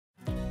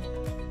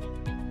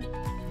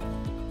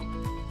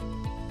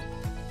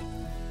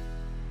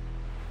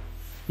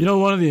You know,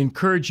 one of the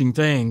encouraging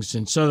things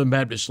in Southern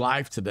Baptist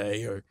life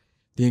today are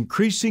the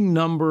increasing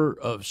number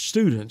of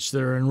students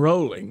that are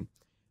enrolling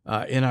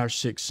in our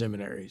 6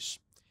 seminaries.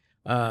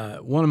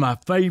 One of my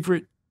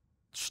favorite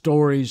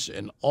stories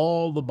in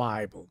all the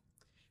Bible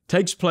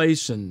takes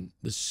place in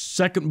the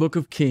 2nd book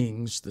of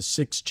Kings, the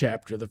 6th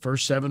chapter, the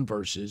first 7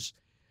 verses,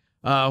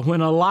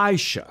 when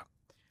Elisha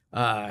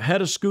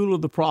had a school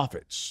of the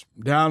prophets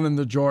down in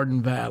the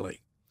Jordan Valley.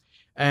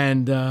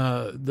 And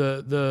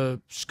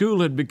the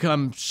school had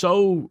become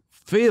so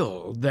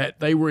filled that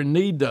they were in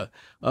need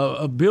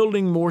of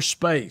building more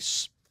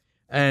space.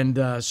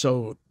 And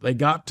so they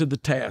got to the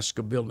task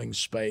of building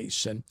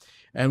space.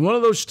 And one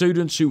of those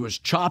students who was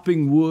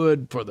chopping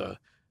wood for the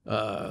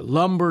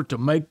lumber to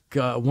make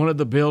one of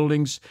the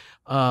buildings,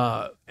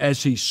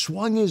 as he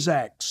swung his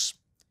axe,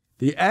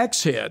 the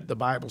axe head, the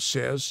Bible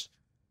says,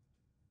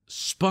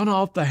 spun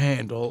off the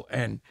handle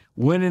and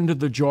went into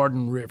the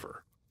Jordan River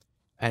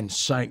and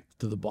sank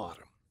to the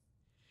bottom.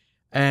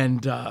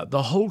 And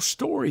the whole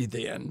story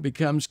then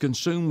becomes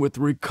consumed with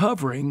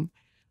recovering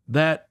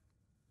that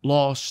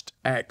lost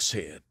axe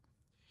head.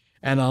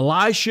 And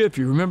Elisha, if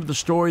you remember the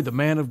story, the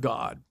man of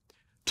God,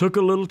 took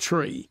a little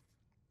tree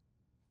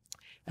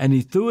and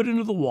he threw it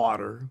into the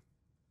water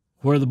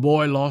where the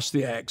boy lost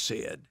the axe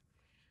head.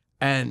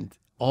 And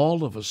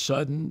all of a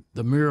sudden,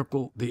 the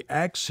miracle, the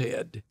axe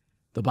head,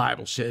 the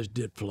Bible says,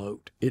 did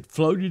float. It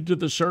floated to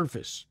the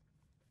surface.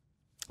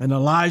 And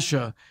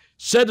Elisha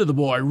said to the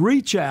boy,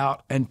 "Reach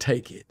out and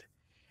take it."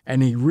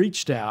 And he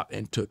reached out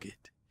and took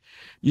it.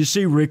 You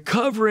see,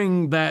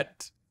 recovering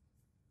that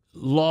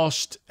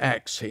lost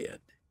axe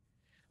head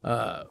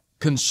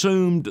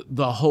consumed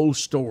the whole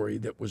story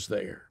that was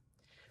there.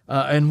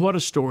 And what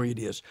a story it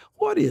is.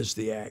 What is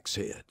the axe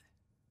head?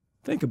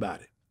 Think about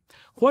it.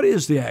 What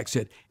is the axe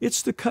head?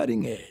 It's the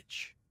cutting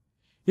edge.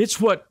 It's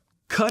what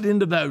cut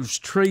into those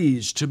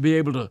trees to be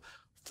able to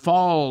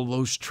fall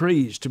those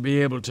trees, to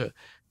be able to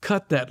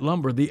cut that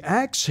lumber. The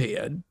axe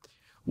head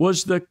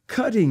was the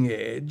cutting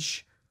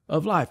edge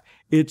of life.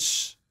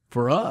 It's,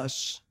 for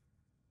us,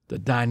 the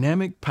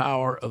dynamic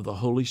power of the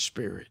Holy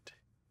Spirit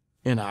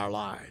in our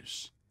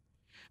lives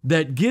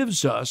that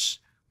gives us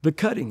the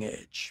cutting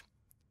edge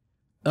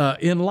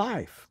in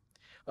life.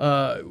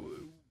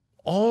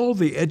 All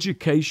the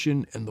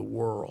education in the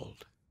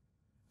world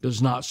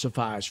does not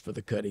suffice for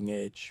the cutting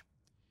edge.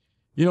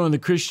 You know, in the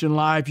Christian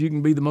life, you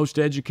can be the most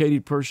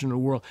educated person in the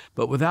world,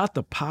 but without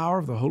the power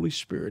of the Holy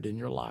Spirit in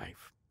your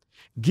life,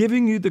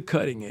 giving you the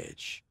cutting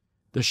edge,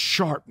 the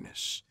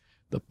sharpness,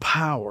 the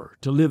power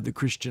to live the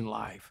Christian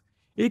life,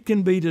 it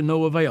can be to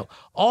no avail.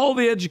 All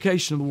the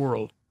education in the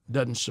world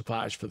doesn't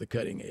suffice for the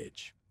cutting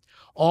edge.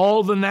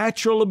 All the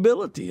natural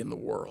ability in the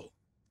world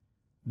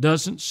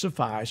doesn't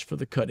suffice for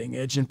the cutting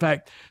edge. In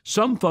fact,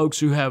 some folks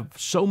who have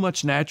so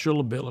much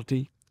natural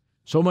ability,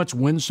 so much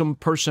winsome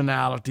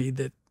personality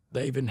that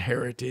they've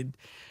inherited,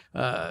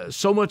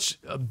 so much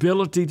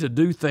ability to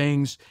do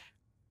things,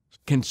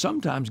 can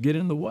sometimes get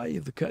in the way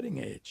of the cutting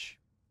edge.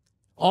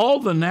 All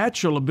the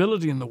natural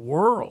ability in the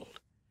world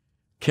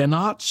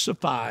cannot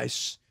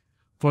suffice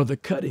for the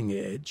cutting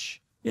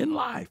edge in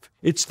life.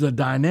 It's the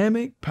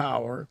dynamic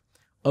power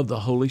of the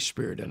Holy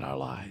Spirit in our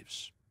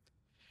lives.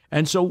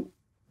 And so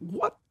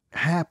what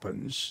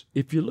happens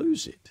if you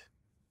lose it?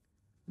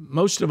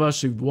 Most of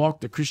us who've walked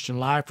the Christian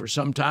life for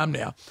some time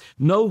now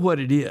know what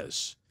it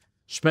is,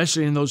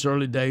 especially in those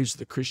early days of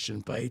the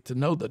Christian faith, to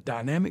know the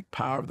dynamic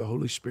power of the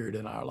Holy Spirit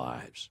in our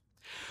lives.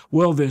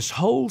 Well, this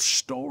whole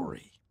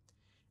story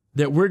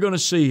that we're going to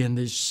see in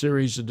this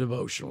series of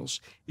devotionals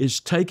is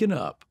taken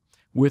up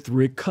with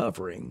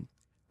recovering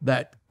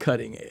that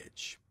cutting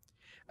edge.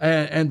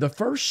 And the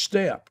first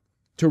step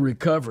to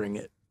recovering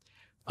it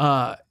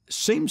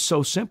seems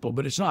so simple,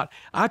 but it's not.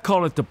 I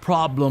call it the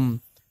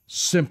problem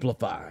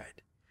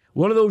simplified.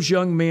 One of those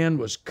young men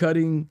was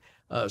cutting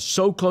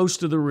so close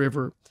to the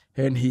river,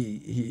 and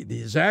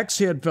his axe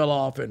head fell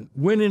off and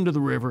went into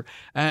the river.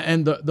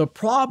 And the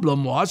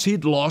problem was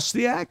he'd lost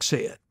the axe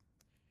head.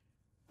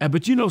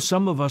 But you know,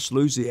 some of us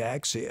lose the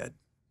axe head.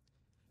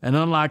 And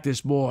unlike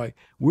this boy,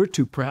 we're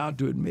too proud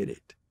to admit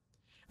it.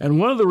 And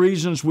one of the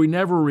reasons we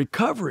never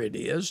recover it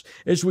is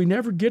we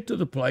never get to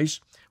the place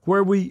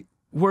where we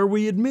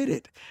admit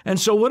it.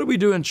 And so what do we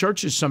do in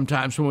churches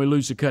sometimes when we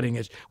lose the cutting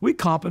edge? We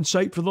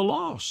compensate for the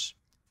loss.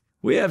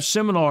 We have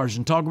seminars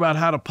and talk about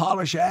how to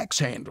polish axe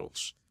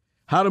handles,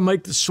 how to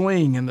make the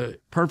swing in the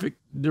perfect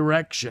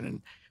direction,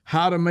 and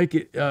how to make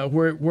it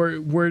where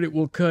it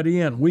will cut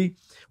in. We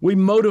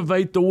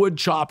motivate the wood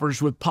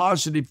choppers with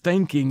positive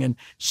thinking and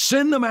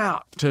send them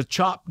out to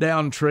chop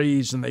down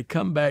trees, and they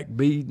come back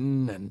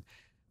beaten and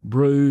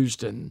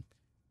bruised, and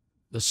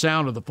the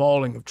sound of the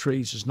falling of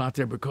trees is not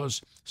there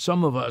because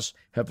some of us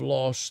have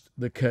lost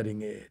the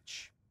cutting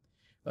edge.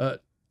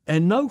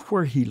 And know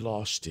where he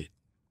lost it.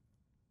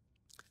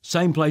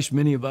 Same place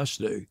many of us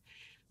do.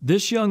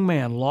 This young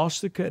man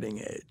lost the cutting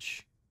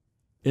edge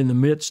in the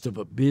midst of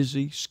a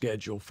busy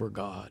schedule for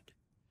God,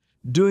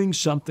 doing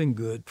something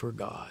good for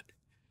God.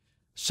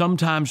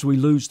 Sometimes we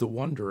lose the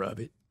wonder of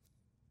it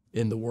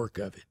in the work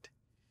of it.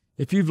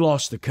 If you've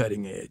lost the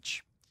cutting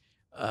edge,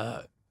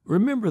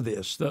 remember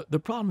this. The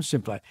problem is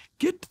simply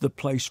get to the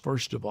place,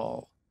 first of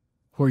all,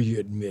 where you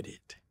admit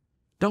it.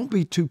 Don't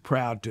be too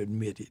proud to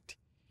admit it.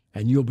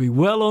 And you'll be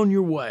well on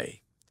your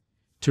way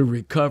to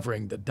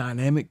recovering the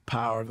dynamic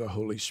power of the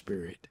Holy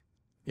Spirit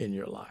in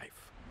your life.